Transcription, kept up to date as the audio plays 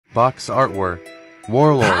Box artwork.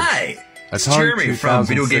 Warlord. Hi! It's Atari Jeremy from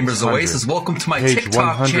Video Gamers 2600. Oasis. Welcome to my Page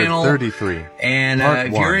TikTok channel. 133. And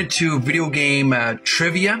if you're into video game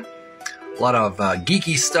trivia, a lot of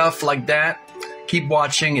geeky stuff like that, keep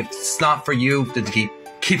watching. If it's not for you, then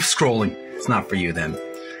keep scrolling. It's not for you then.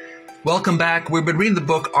 Welcome back. We've been reading the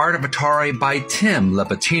book Art of Atari by Tim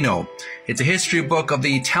Lapetino. It's a history book of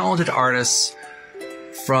the talented artists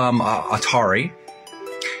from Atari.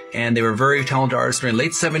 And they were very talented artists during the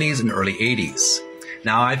late 70s and early 80s.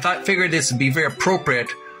 Now, I figured this would be very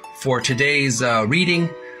appropriate for today's reading.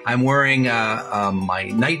 I'm wearing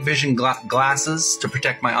my night vision glasses to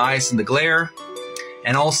protect my eyes from the glare.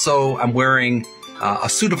 And also, I'm wearing a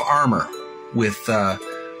suit of armor with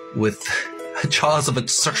jaws of a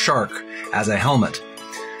shark as a helmet.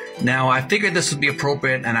 Now, I figured this would be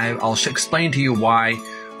appropriate, and I'll explain to you why.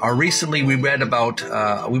 Recently, we read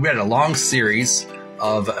a long series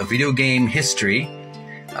of video game history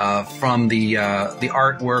from the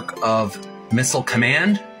artwork of Missile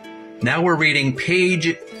Command. Now we're reading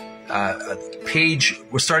we're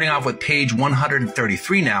starting off with page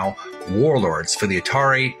 133 now, Warlords for the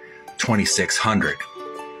Atari 2600.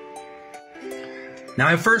 Now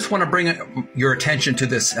I first want to bring your attention to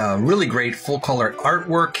this really great full-color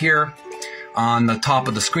artwork here. On the top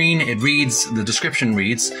of the screen, the description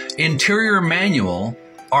reads, Interior Manual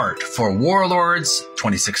Art for Warlords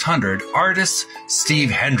 2600, artist Steve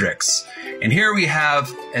Hendricks. And here we have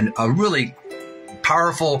a really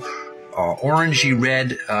powerful orangey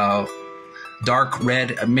red, dark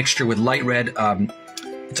red, a mixture with light red.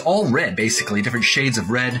 It's all red, basically, different shades of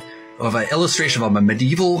red, of an illustration of a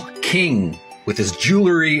medieval king with his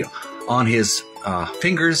jewelry on his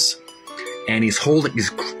fingers, and he's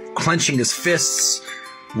clenching his fists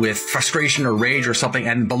with frustration or rage or something,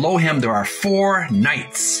 and below him there are four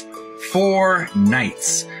knights. Four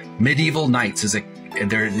knights. Medieval knights.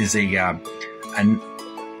 There is a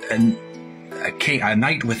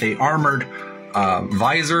knight with a armored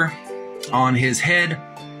visor on his head.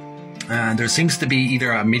 There seems to be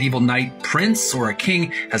either a medieval knight prince or a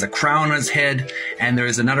king has a crown on his head, and there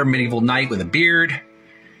is another medieval knight with a beard,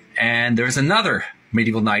 and there's another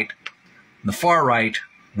medieval knight on the far right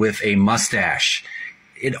with a mustache.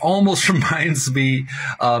 It almost reminds me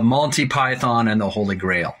of Monty Python and the Holy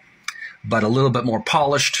Grail, but a little bit more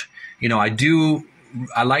polished. You know, I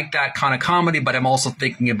like that kind of comedy, but I'm also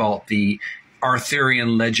thinking about the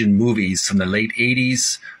Arthurian legend movies from the late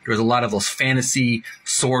 80s. There was a lot of those fantasy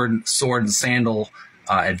sword and sandal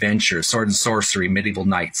adventures, sword and sorcery, medieval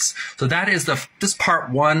knights. So that is this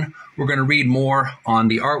part one. We're going to read more on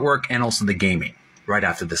the artwork and also the gaming right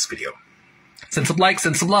after this video. Send some likes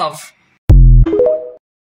and some love.